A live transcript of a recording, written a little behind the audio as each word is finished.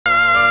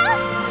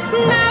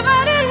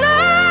never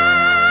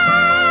enough,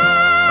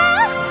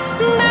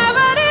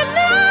 never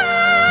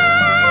enough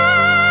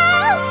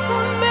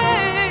for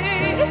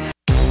me.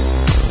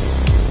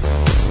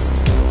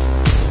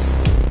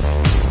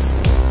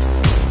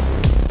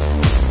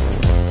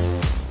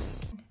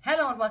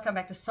 Hello and welcome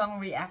back to Song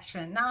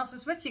Reaction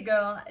Analysis with your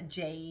girl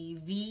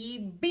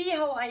JVB.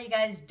 How are you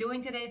guys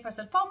doing today? First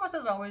and foremost,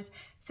 as always,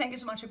 thank you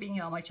so much for being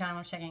here on my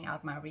channel, checking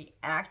out my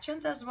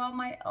reactions as well,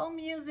 my own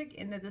music.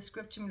 In the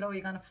description below,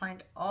 you're gonna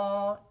find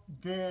all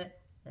the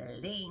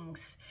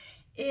links.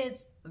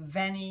 It's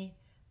Vanny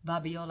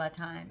Vabiola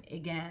time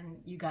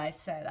again. You guys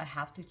said I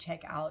have to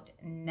check out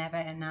Never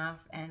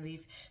Enough, and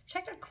we've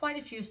checked out quite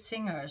a few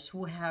singers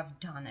who have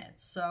done it.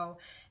 So,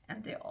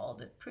 and they all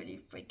did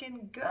pretty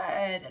freaking good,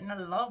 and I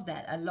love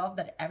that. I love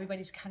that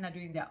everybody's kind of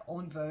doing their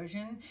own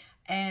version,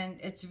 and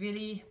it's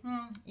really,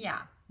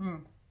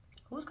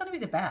 who's gonna be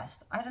the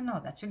best? I don't know.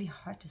 That's really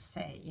hard to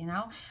say, you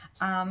know.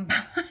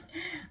 But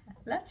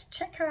let's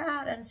check her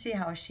out and see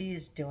how she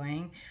is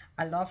doing.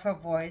 I love her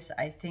voice.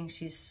 I think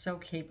she's so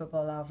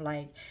capable of,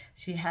 like,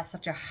 she has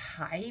such a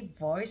high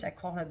voice. I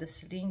call her the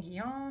Celine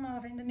Dion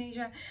of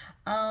Indonesia.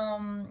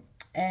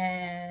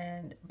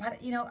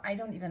 But you know, I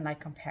don't even like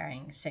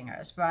comparing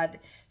singers, but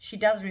she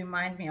does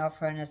remind me of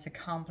her, and it's a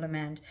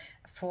compliment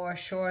for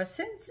sure.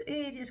 Since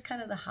it is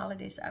kind of the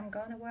holidays, I'm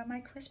gonna wear my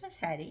Christmas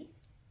hattie,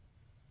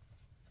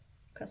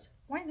 because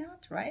why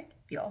not, right?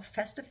 Be all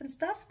festive and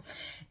stuff.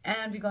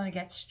 And we're gonna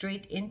get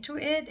straight into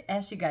it.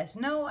 As you guys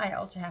know, I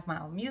also have my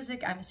own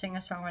music. I'm a singer,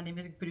 songwriter,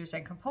 music producer,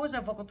 and composer,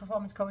 vocal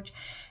performance coach,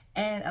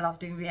 and I love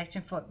doing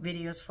reaction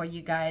videos for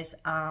you guys.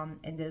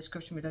 In the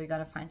description below, you're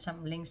gonna find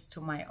some links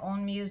to my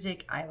own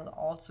music. I will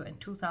also, in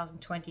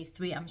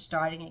 2023, I'm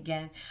starting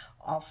again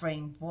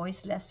offering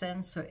voice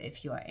lessons. So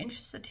if you are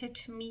interested,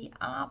 hit me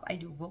up. I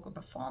do vocal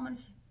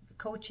performance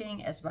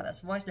coaching as well as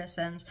voice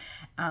lessons.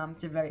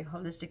 It's a very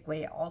holistic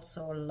way. I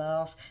also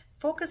love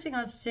focusing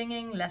on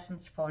singing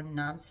lessons for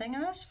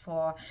non-singers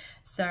for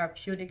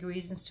therapeutic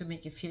reasons, to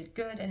make you feel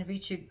good and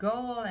reach your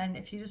goal. And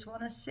if you just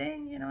want to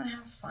sing, you know, and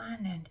have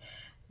fun and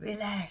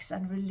relax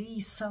and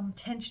release some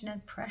tension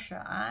and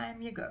pressure,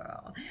 I'm your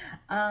girl.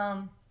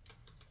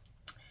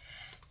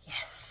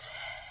 Yes,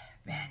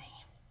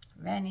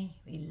 Vanny,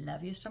 we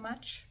love you so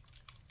much.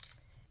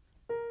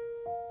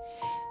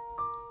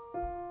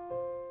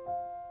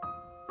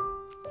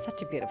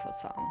 Such a beautiful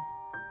song.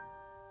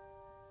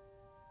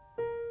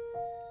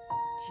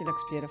 She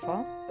looks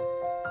beautiful.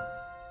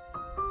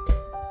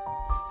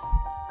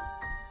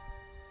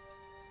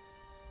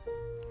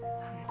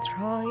 I'm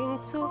trying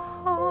to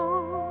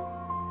hold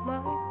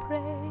my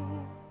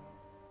brain,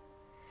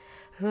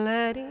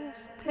 let it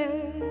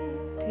stay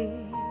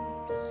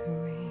this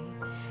way.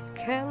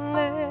 Can't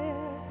let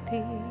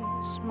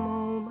this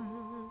moment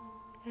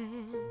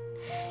end.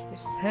 You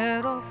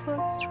set off a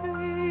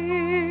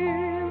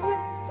dream with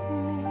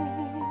me,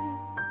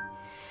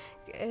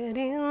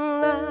 getting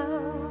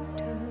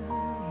louder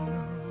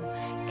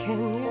now. Can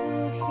you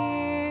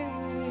hear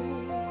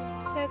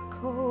it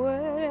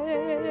echoing?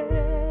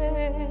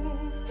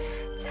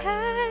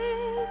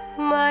 Take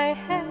my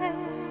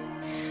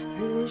hand,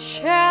 we'll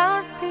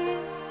share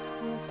this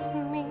with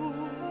me.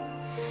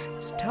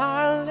 'Cause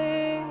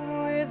darling,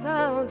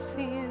 without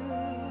you,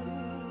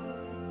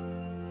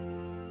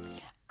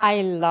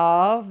 I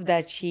love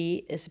that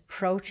she is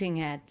approaching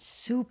it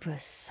super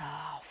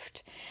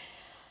soft,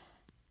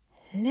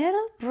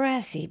 little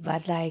breathy,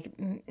 but like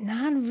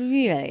not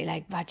really,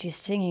 like, but she's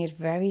singing it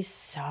very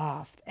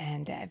soft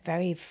and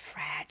very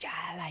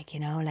fragile, like, you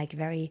know, like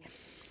very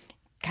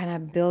kind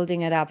of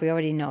building it up. We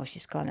already know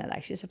she's gonna,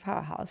 like, she's a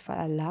powerhouse, but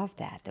I love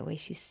that, the way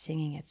she's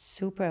singing it,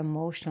 super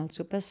emotional,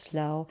 super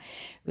slow,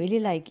 really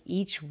like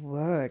each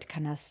word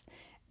kind of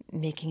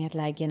making it,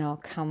 like, you know,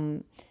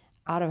 come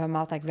out of her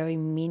mouth, like very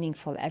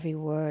meaningful. Every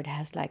word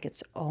has like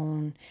its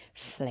own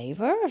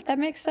flavor, if that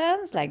makes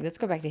sense. Like, let's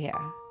go back to here.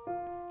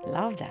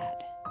 Love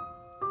that.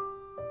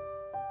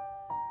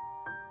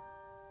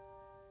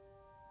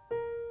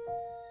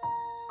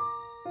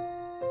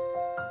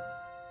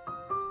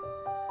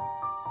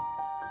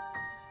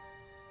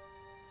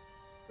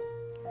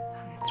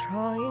 I'm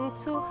trying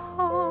to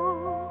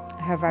hold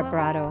Her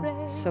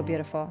vibrato, so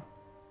beautiful.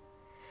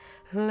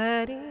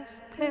 let it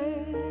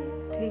stay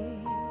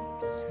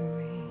this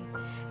way.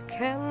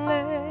 Can't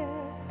let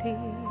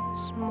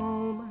this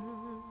moment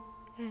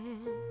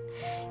end.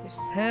 You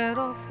set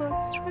off a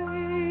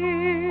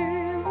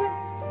dream with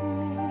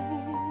me,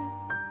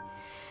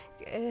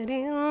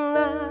 getting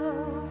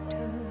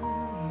louder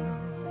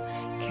now.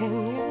 Can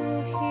you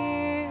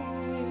hear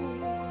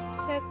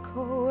it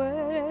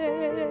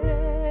echoing?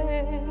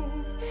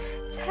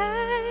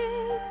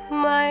 Take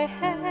my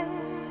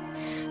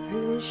hand,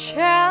 we'll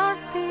share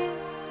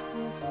this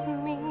with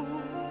me.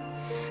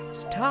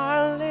 'Cause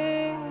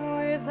darling,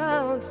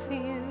 without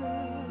you,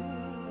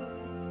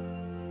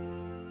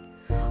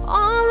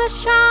 all the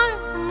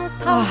shine, a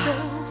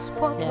thousand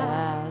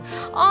spotlights,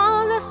 Yes.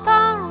 all the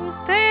stars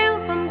steal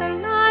from the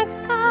night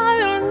sky.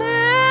 You'll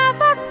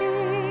never be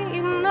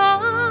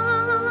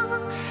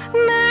enough,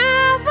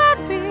 never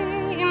be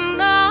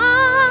enough.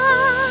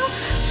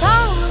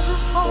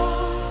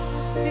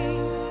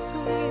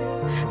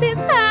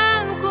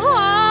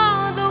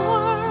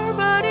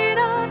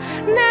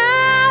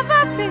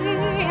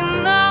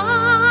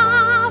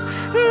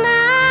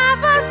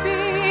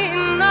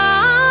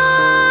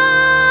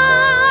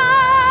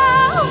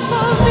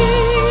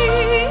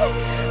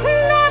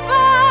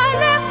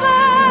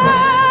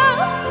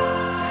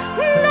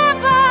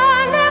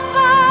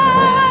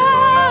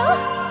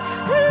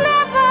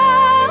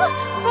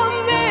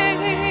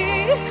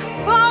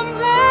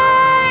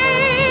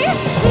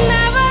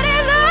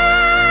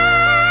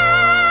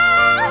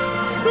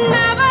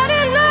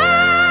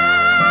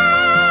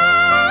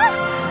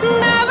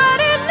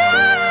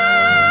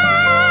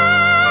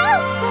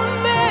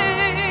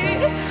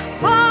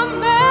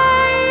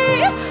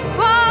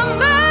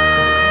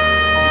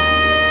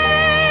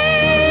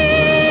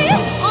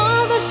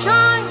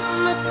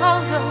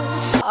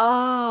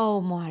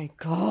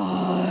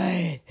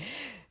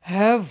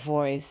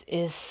 voice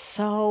is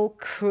so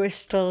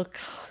crystal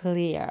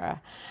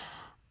clear.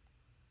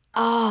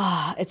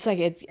 It's like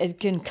it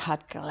can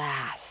cut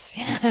glass.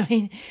 You know what I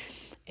mean?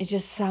 It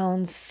just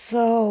sounds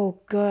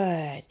so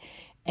good.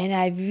 And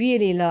I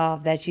really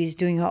love that she's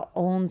doing her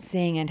own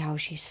thing and how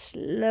she's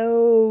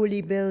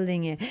slowly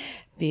building it.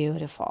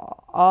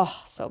 Beautiful.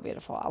 Oh, so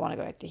beautiful. I want to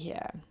go back to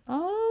here.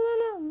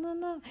 Oh, la, la,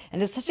 la, la.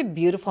 And it's such a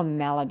beautiful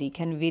melody.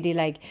 Can really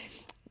like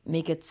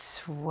make it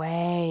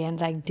sway and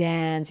like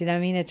dance. You know what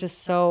I mean? It's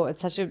just so,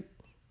 it's such a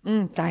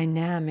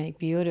dynamic,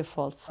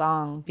 beautiful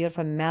song,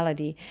 beautiful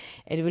melody.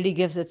 It really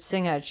gives its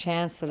singer a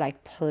chance to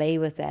like play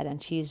with that.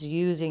 And she's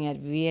using it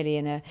really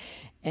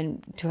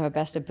and to her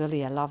best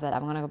ability. I love that.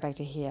 I'm going to go back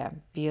to here.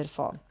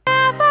 Beautiful.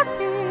 Never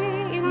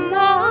be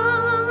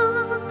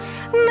enough,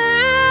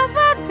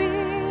 never be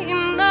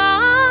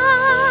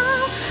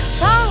enough.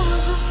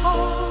 Sounds of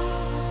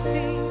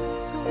honesty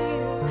to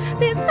hear.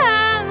 This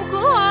hand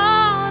go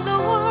on the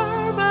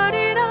world, but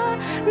it'll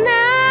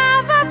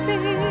never be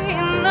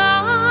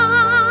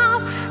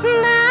enough,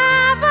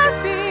 never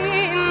be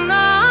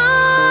enough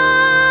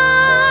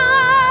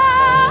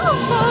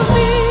for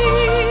me.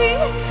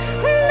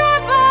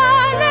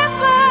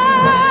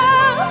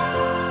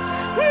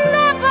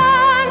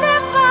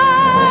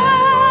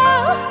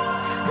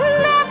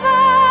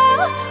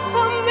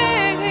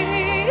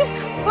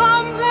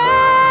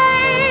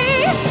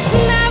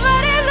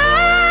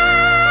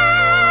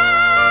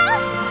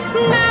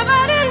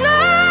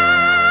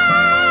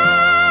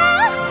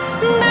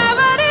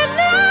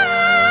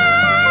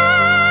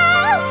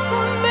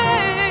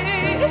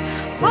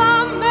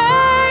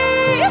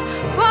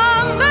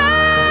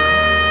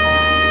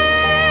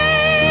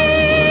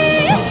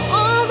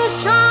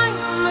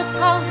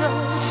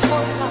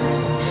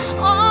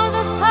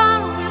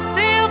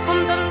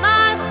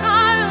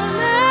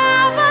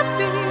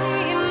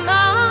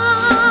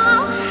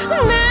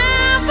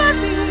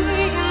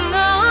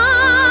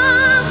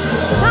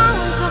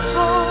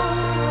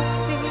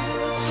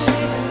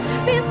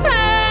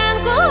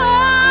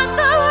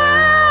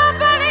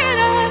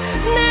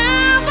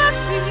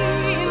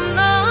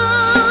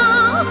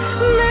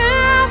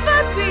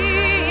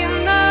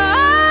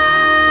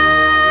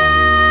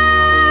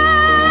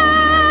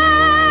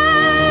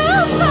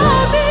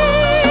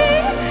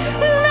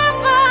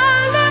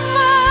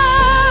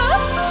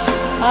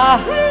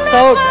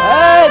 So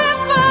good.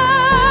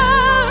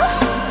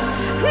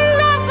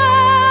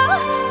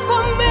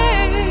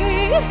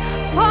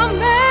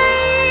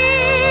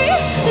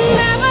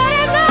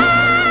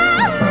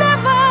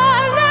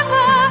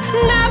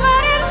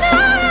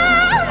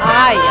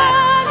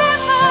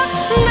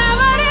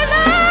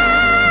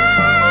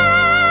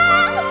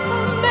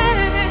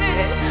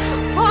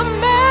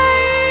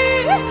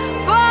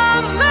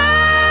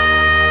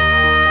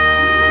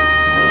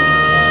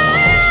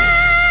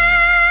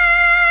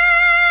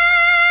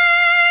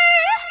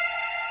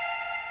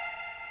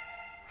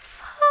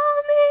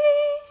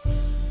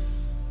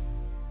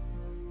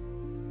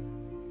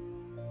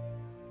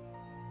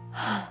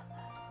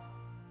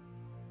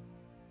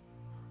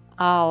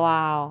 Oh,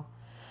 wow.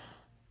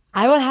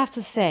 I will have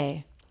to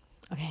say,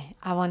 okay,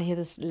 I want to hear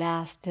the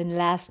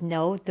last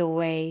note, the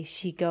way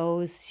she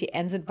goes, she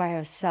ends it by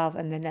herself,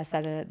 and then there's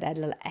that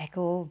little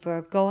echo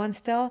verb going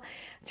still.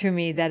 To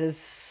me, that is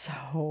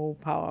so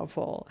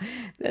powerful.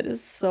 That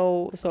is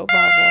so, so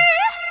powerful.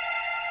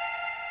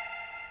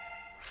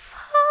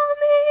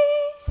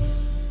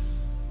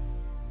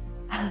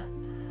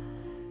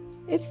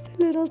 It's the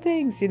little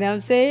things, you know what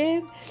I'm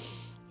saying?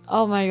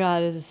 Oh my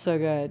God, this is so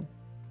good.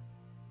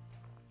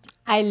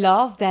 I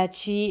love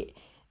that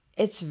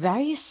it's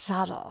very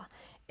subtle.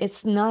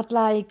 It's not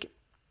like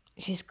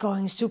she's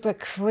going super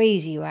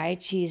crazy, right?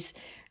 She's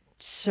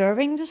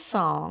serving the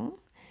song.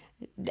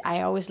 I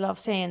always love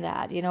saying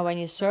that. You know, when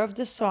you serve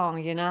the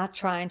song, you're not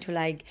trying to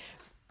like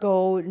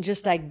go and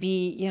just like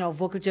be, you know,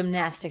 vocal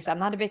gymnastics. I'm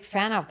not a big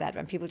fan of that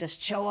when people just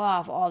show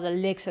off all the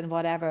licks and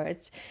whatever.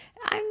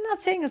 I'm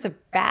not saying it's a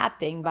bad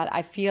thing, but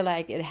I feel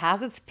like it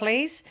has its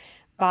place.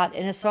 But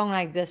in a song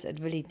like this, it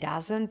really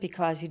doesn't,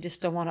 because you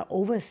just don't want to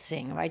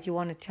oversing, right? You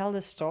want to tell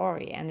the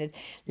story, and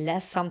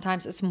less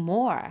sometimes is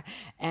more.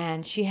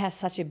 And she has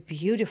such a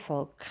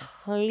beautiful,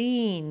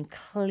 clean,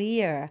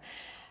 clear,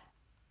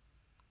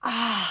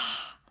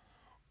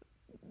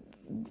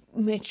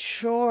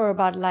 mature,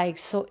 but like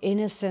so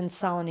innocent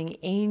sounding,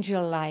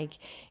 angel-like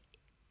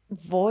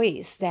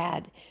voice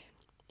that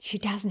she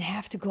doesn't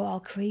have to go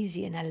all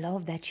crazy. And I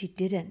love that she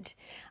didn't.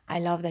 I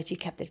love that she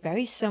kept it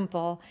very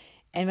simple.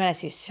 And when I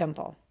say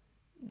simple,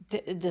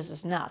 this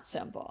is not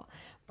simple.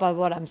 But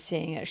what I'm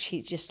saying is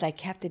she just like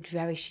kept it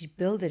she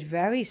built it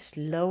very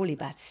slowly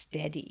but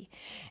steady.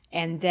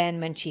 And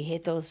then when she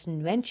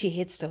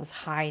hits those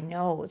high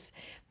notes,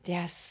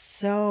 they're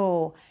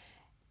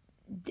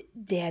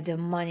the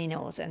money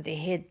notes, and they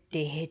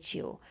hit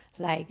you.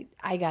 Like,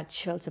 I got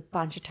chills a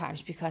bunch of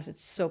times because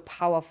it's so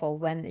powerful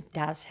when it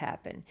does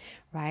happen,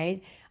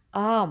 right?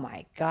 Oh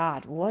my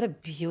God, what a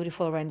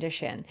beautiful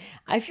rendition.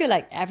 I feel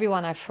like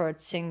everyone I've heard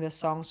sing this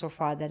song so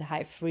far that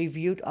I've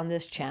reviewed on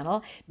this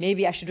channel,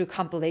 maybe I should do a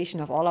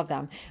compilation of all of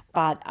them,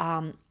 but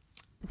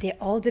they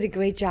all did a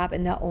great job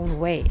in their own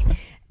way.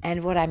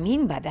 And what I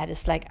mean by that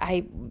is like,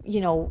 I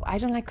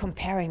don't like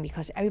comparing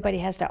because everybody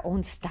has their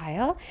own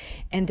style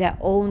and their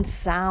own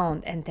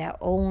sound and their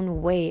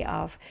own way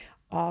of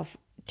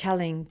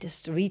retelling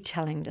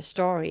the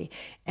story.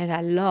 And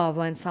I love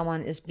when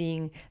someone is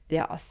being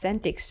their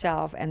authentic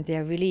self and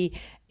they're really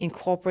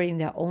incorporating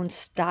their own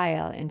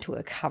style into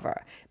a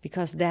cover,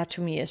 because that to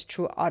me is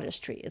true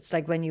artistry. It's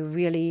like when you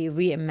really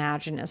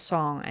reimagine a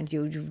song and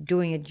you're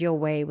doing it your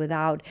way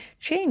without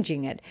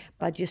changing it,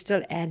 but you're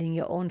still adding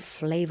your own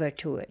flavor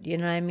to it. You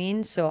know what I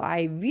mean? So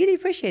I really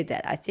appreciate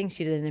that. I think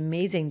she did an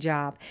amazing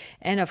job.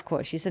 And of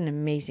course, she's an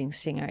amazing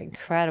singer,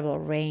 incredible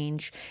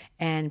range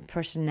and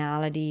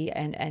personality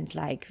and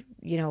like,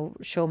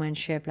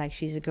 showmanship. Like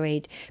she's a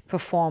great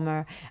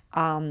performer.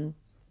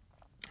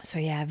 So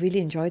yeah, I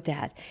really enjoyed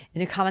that. In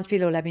the comments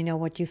below, let me know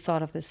what you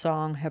thought of the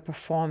song, her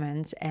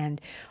performance,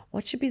 and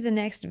what should be the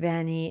next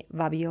Vanny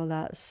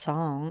Vabiola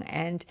song.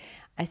 And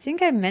I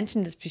think I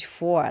mentioned this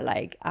before,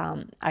 like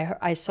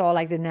I saw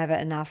like the Never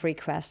Enough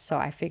request, so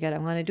I figured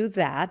I'm going to do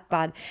that.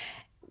 But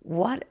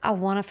what are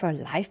one of her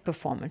live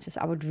performances?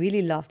 I would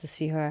really love to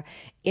see her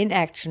in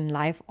action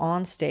live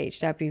on stage.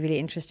 That'd be really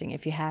interesting.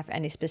 If you have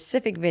any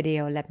specific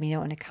video, let me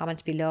know in the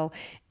comments below.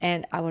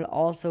 And I will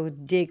also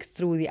dig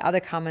through the other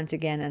comments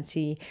again and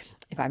see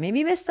if I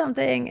maybe missed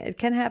something. It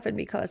can happen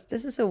because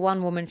this is a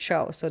one-woman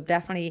show. So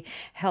definitely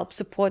help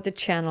support the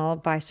channel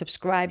by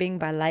subscribing,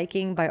 by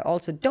liking, by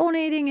also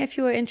donating if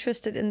you are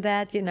interested in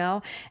that,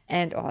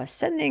 and or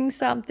sending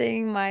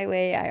something my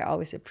way. I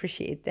always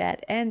appreciate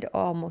that. And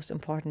or most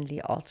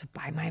importantly, also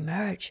buy my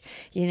merch,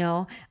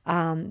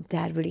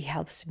 that really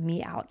helps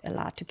me out a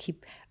lot to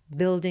keep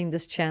building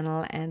this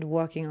channel and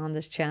working on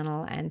this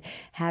channel and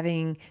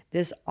having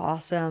this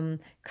awesome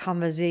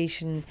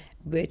conversation,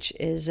 which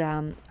is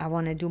I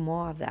want to do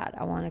more of that.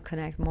 I want to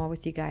connect more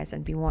with you guys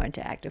and be more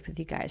interactive with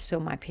you guys. So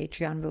my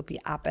Patreon will be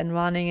up and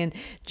running in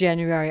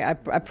January. I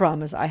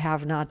promise. I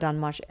have not done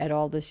much at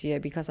all this year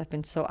because I've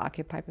been so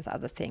occupied with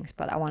other things,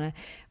 but I want to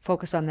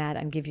focus on that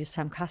and give you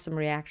some custom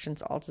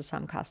reactions, also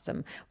some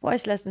custom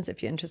voice lessons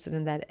if you're interested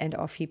in that, and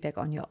or feedback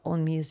on your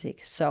own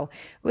music. So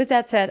with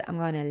that said, I'm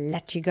going to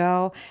let you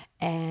go,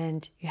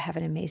 and you have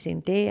an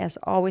amazing day. As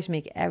always,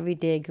 make every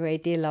day a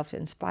great day. Love to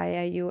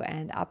inspire you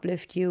and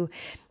uplift you.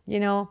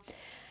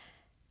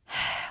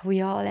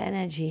 We all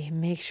energy.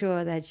 Make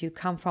sure that you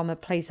come from a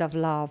place of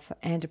love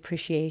and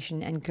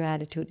appreciation and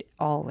gratitude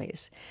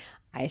always.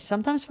 I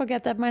sometimes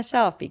forget that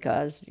myself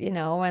because,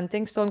 when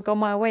things don't go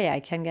my way,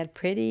 I can get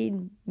pretty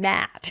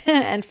mad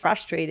and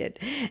frustrated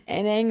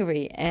and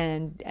angry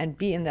and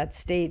be in that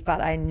state.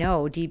 But I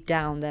know deep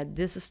down that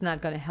this is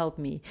not going to help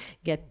me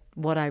get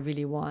what I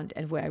really want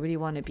and where I really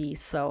want to be.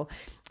 So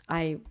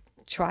I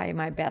try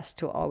my best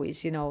to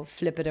always,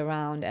 flip it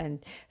around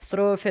and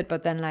throw a fit,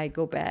 but then like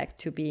go back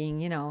to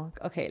being,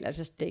 okay, let's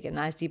just take a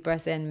nice deep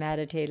breath in,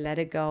 meditate, let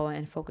it go,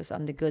 and focus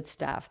on the good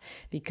stuff,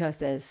 because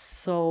there's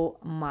so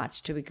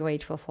much to be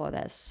grateful for.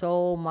 There's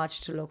so much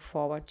to look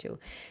forward to.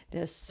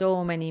 There's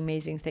so many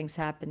amazing things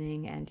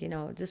happening, and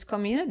this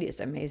community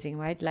is amazing,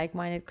 right?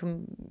 Like-minded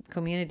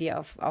community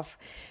of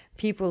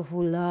people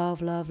who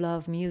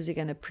love music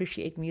and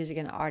appreciate music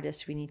and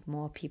artists. We need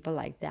more people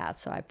like that.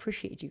 So I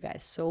appreciate you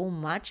guys so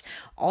much.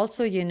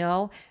 Also,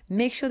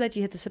 make sure that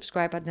you hit the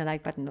subscribe button, the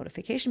like button,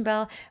 notification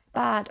bell,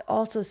 but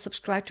also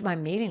subscribe to my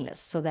mailing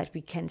list so that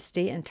we can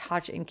stay in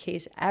touch in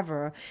case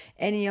ever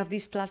any of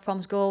these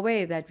platforms go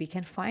away, that we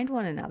can find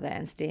one another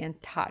and stay in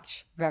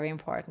touch. Very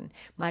important.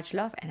 Much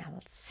love, and I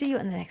will see you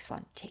in the next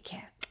one. Take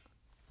care.